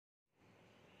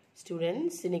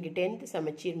Students, இன்னைக்கு 10th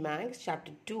சமச்சீர் maths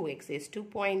chapter 2 exercise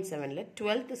 2.7ல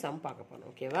 12th some பார்க்க போறோம்.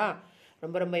 ஓகேவா?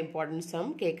 ரொம்ப இம்பார்ட்டன்ட் சம்,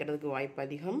 கேட்கறதுக்கு வாய்ப்பு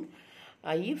அதிகம்.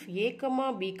 If a,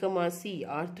 b, c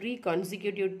are three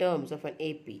consecutive terms of an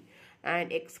AP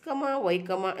and x, y,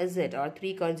 z are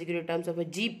three consecutive terms of a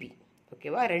GP.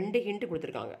 ஓகேவா? ரெண்டு ஹிண்ட்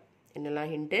கொடுத்திருக்காங்க.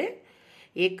 என்னெல்லாம் ஹிண்ட்?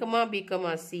 a, b,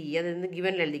 c அது வந்து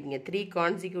givenல எழுதிக்கங்க. three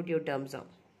consecutive terms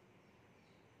ஆம்.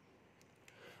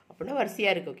 அப்படின்னா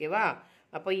வரிசையா இருக்கு. ஓகேவா?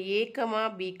 அப்போ a,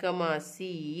 b, c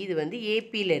இது வந்து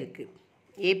ஏபியில் இருக்குது.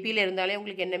 ஏபியில் இருந்தாலே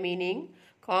உங்களுக்கு என்ன மீனிங்?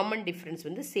 காமன் டிஃப்ரென்ஸ்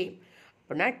வந்து சேம்.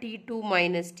 அப்படின்னா t2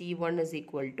 minus t1 is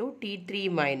equal to t3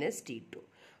 minus t2.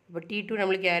 அப்போ t2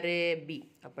 நம்மளுக்கு யார்? b.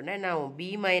 அப்படின்னா நான் b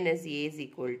minus a is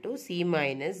equal to c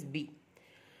minus b.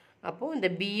 அப்போது இந்த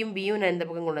பியும் நான் இந்த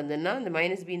பக்கம் கொண்டு வந்தேன்னா இந்த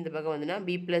மைனஸ் b இந்த பக்கம் வந்துன்னா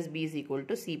b plus b is equal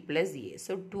to c plus a.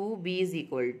 So 2b is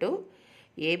equal to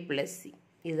a plus c.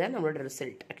 இதுதான் நம்மளோட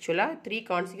ரிசல்ட். ஆக்சுவலாக 3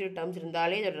 கான்சிக்யூட்டிவ் டேர்ம்ஸ்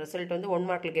இருந்தாலே இதோட ரிசல்ட் வந்து 1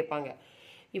 மார்க்கில் கேட்பாங்க.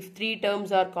 If 3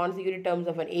 terms R consecutive terms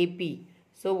of an AB,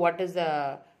 so what is the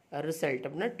result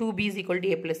அப்படின்னா 2b is equal to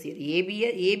a plus c.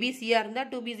 ஏபிசியாக இருந்தால்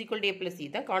 2b is equal to a plus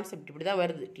c தான் concept. இப்படி தான்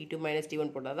வருது. t2 மைனஸ்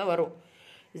t1 போட்டால் தான் வரும்.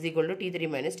 Is equal to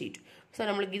t3 minus t2.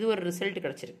 So நம்மளுக்கு இது ஒரு ரிசல்ட்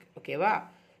கிடச்சிருக்கு. ஓகேவா?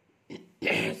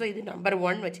 ஸோ இது நம்பர்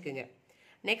 1 வச்சுக்கோங்க.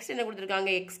 நெக்ஸ்ட் என்ன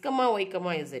கொடுத்துருக்காங்க? x,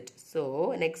 y, z. So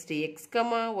next x,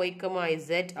 y,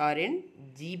 z R இன்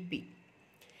ஜிபி.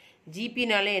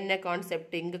 ஜிபினாலே என்ன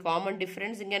கான்செப்ட்? இங்கே காமன்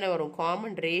டிஃப்ரென்ஸ், இங்கே என்ன வரும்?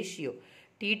 Common ratio.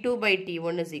 t2 by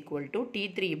t1 is equal to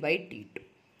t3 by t2.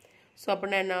 So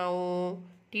அப்படின்னா என்ன ஆகும்?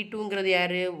 t2ங்கிறது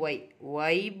யார்?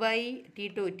 y by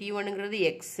t2, t1ங்கிறது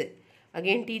x,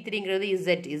 again t3ங்கிறது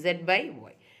z by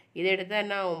y. இதை எடுத்தால்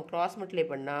நான் கிராஸ் மல்டிப்ளை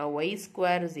பண்ணால் y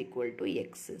square is equal to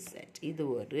X said. இது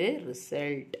ஒரு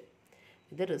ரிசல்ட்.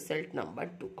 இது result number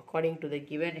 2. According to the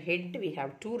given head we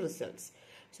have 2 results.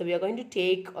 So we are going to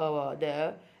take the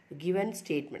given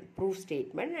statement, proof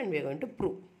statement, and we are going to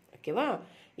prove. ஓகேவா?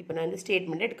 இப்போ நான் இந்த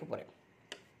statement எடுக்க போகிறேன்.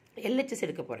 LHS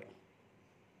எடுக்க போகிறேன்.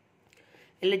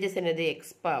 LHS என்னது?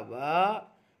 x power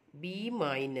b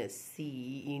minus c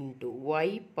into y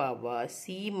power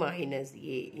c minus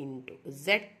a into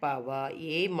z power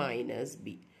a minus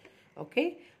b. Okay,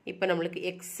 இப்போ நம்மளுக்கு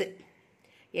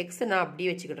x நான் அப்படியே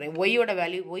வச்சுக்கிடுறேன். ஒய்யோட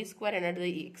வேல்யூ y ஸ்கொயர் என்னது?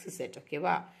 x set.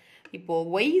 ஓகேவா? இப்போ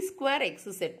y ஸ்கொயர் x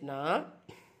செட்னா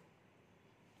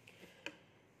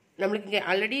நம்மளுக்கு இங்கே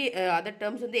ஆல்ரெடி அதர்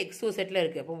டேர்ம்ஸ் வந்து எக்ஸோ செட்டில்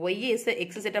இருக்குது. அப்போ ஒய்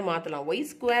எக்ஸ் செட்டை மாற்றலாம். Y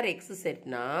square X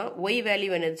செட்னா Y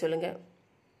value என்னது சொல்லுங்கள்?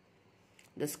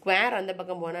 இந்த ஸ்கொயர் அந்த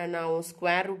பக்கம் போனால் நான்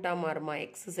ஸ்கொயர் ரூட்டாக மாறுமா?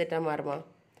 எக்ஸ் செட்டாக மாறுமா?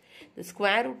 இந்த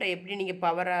ஸ்கொயர் ரூட்டை எப்படி நீங்கள்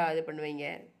பவராக இது பண்ணுவீங்க?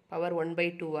 Power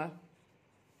 1/2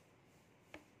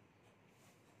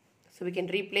 so we can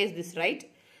replace this, right?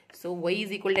 So y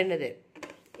is equal to என்னது?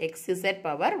 X said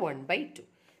power 1/2.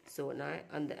 ஸோ நான்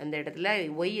அந்த இடத்துல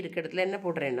y இருக்க இடத்துல என்ன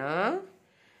போடுறேன்னா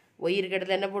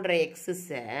X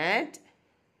said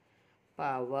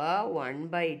power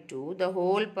 1/2 the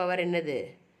whole power என்னது?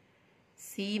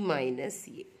 c minus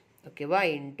a. ஓகேவா?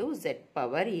 Into z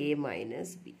power a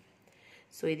minus b.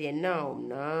 So இது என்ன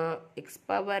ஆகும்னா x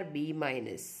power b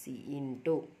minus c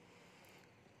into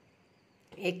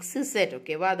x z.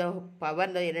 ஓகேவா? அந்த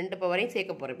பவர் இந்த ரெண்டு பவரையும்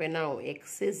சேர்க்க போகிறேன். இப்போ என்ன ஆகும்?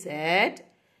 x z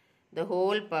the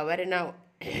whole power என்ன ஆகும்?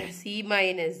 c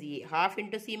minus a. half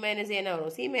into c minus a என்ன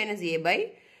வரும்? c minus a by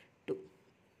 2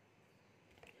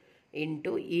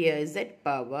 into z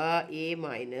power a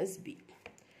minus b.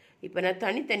 இப்போ நான்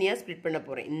தனித்தனியாக ஸ்ப்ளிட் பண்ண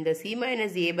போகிறேன். இந்த c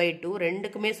மைனஸ் a பை 2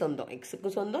 ரெண்டுக்குமே சொந்தம்.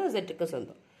 எக்ஸுக்கும் சொந்தம், ஜெட்டுக்கும்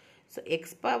சொந்தம். So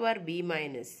X power b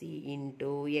minus C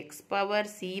into X power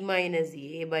c minus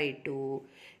a by 2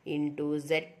 into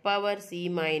z power c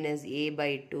minus a by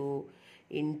 2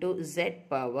 into z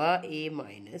power a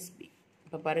minus b.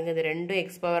 இப்போ பாருங்கள், இது ரெண்டும்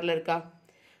எக்ஸ் பவரில் இருக்கா?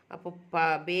 அப்போ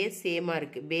பேஸ் சேமாக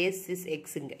இருக்குது. பேஸ் இஸ்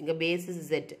எக்ஸுங்க, இங்கே பேஸ் இஸ்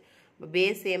z. இப்போ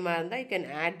பேஸ் சேமாக இருந்தால் you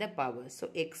can add the power. So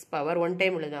X power 1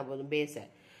 time எழுதினா போதும் பேஸை.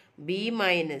 b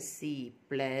minus c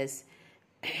plus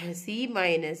c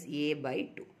minus a by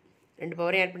 2. ரெண்டு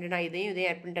பவரையும் ஆட் பண்ணிட்டேனா? இதையும்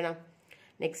ஆட் பண்ணிட்டேனா?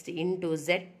 Next into z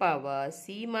power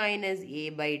c minus a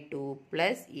by 2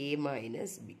 plus a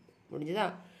minus b. முடிஞ்சுதா?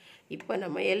 இப்போ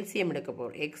நம்ம எல்சிஎம் எடுக்க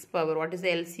போகிறோம். X power watt is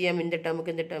LCM? இந்த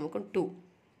டேர்முக்கும் 2.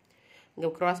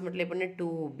 இங்கே கிராஸ் மல்டிப்ளை பண்ண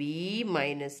 2b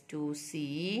minus 2c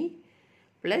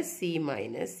plus c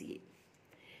minus a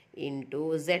into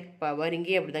z power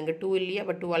இங்கே அப்படி தாங்க 2 இல்லையா?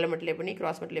 அப்போ 2 மல்டிப்ளை பண்ணி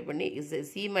கிராஸ் மல்டிப்ளை பண்ணி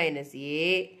c மைனஸ் a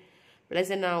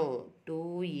ப்ளஸ் என்ன ஆகும்?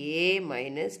 2a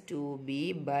minus 2b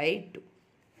by 2.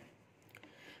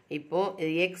 இப்போது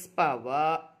எக்ஸ்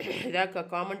பவர் இதாக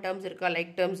காமன் டேர்ம்ஸ் இருக்கா?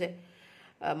 Like terms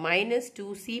minus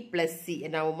 2c plus C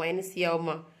என்ன ஆகும்? மைனஸ் சி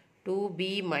ஆகுமா? 2b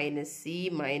minus c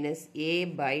minus a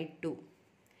by 2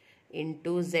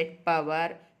 into z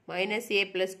power minus a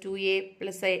plus 2a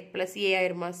plus a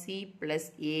ஆயிருமா c plus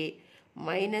a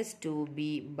minus 2b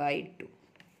by 2.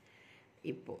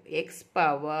 இப்போ x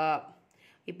power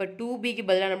இப்போ 2bக்கு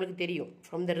பதிலாக நம்மளுக்கு தெரியும்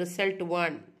from the result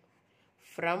 1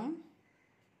 from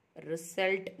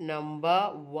result number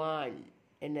 1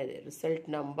 என்னது result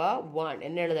number 1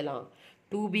 என்ன எழுதலாம்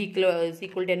 2b is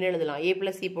equal to என்ன எழுதலாம் a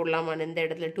plus c போடலாமா இந்த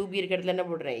இடத்துல 2b இருக்க இடத்துல என்ன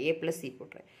போடுறேன் a plus c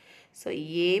போடுறேன் so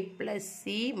a plus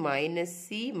c minus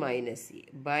c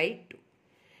by 2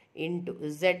 into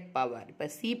z power இப்போ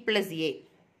c plus a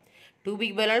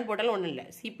 2bக்கு பதிலாக போட்டாலும் ஒன்றும் இல்லை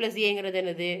c plus aங்கிறது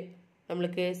என்னது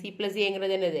நம்மளுக்கு c plus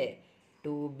aங்கிறது என்னது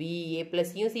 2b a plus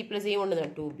c plus a ஒன்று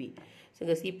தான் 2b ஸோ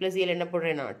இங்கே c plus a என்ன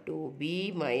போடுறேன்னா 2b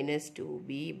minus 2b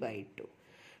by 2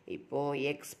 இப்போ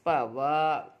x power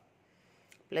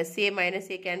plus a minus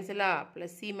a cancel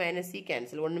plus c minus c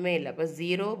cancel ஒன்றுமே இல்லை அப்போ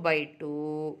 0 by 2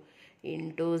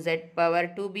 into z power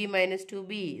 2b minus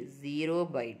 2b 0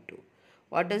 by 2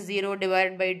 what is 0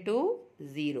 divided by 2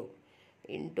 0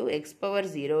 into x power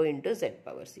 0 into z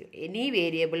power 0 any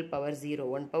variable power 0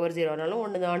 1 power 0 ஆனாலும்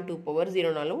ஒன்று தான் 2 power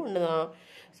 0 ஆனாலும் ஒன்று தான்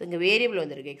so இங்கே வேரியபிள்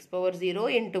வந்திருக்கு x power 0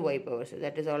 into y power 0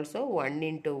 that is also 1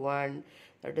 into 1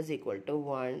 that is equal to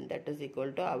 1 that is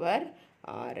equal to our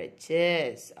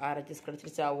RHS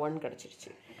கிடச்சிருச்சா 1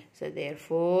 கிடச்சிருச்சு so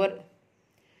therefore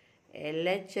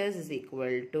LHS is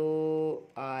equal to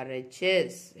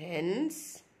RHS hence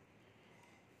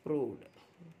proved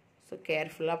so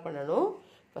careful பண்ணணும்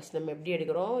first நம்ம எப்படி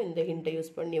எடுக்கிறோம் இந்த ஹிண்ட்டை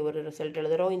use பண்ணி ஒரு result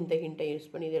எழுதுகிறோம் இந்த ஹிண்ட்டை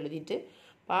யூஸ் பண்ணி இதை எழுதிட்டு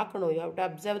பார்க்கணும் you have to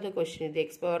observe the question இது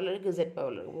எக்ஸ் பவரில் இருக்குது ஜெட்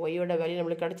பவரில் இருக்குது ஒய்யோட வேல்யூ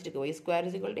நம்மளுக்கு கிடச்சிருக்கு Y square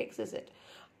is equal to X said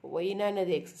ஒய்னா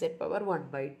என்னது எக்ஸ் செட் பவர்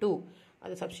 1/2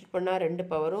 அதை சப்ஸ்டிட் பண்ணால் ரெண்டு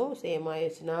பவரும் சேம்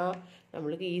ஆயிடுச்சுன்னா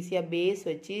நம்மளுக்கு ஈஸியாக பேஸ்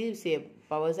வச்சு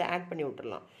பவர்ஸை ஆட் பண்ணி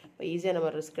விட்டுடலாம் இப்போ ஈஸியாக நம்ம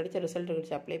கிடைச்ச ரிசல்ட்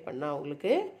வச்சு அப்ளை பண்ணால்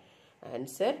உங்களுக்கு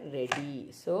answer ready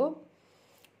so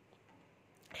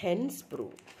hence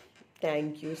proof.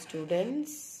 Thank you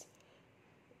students.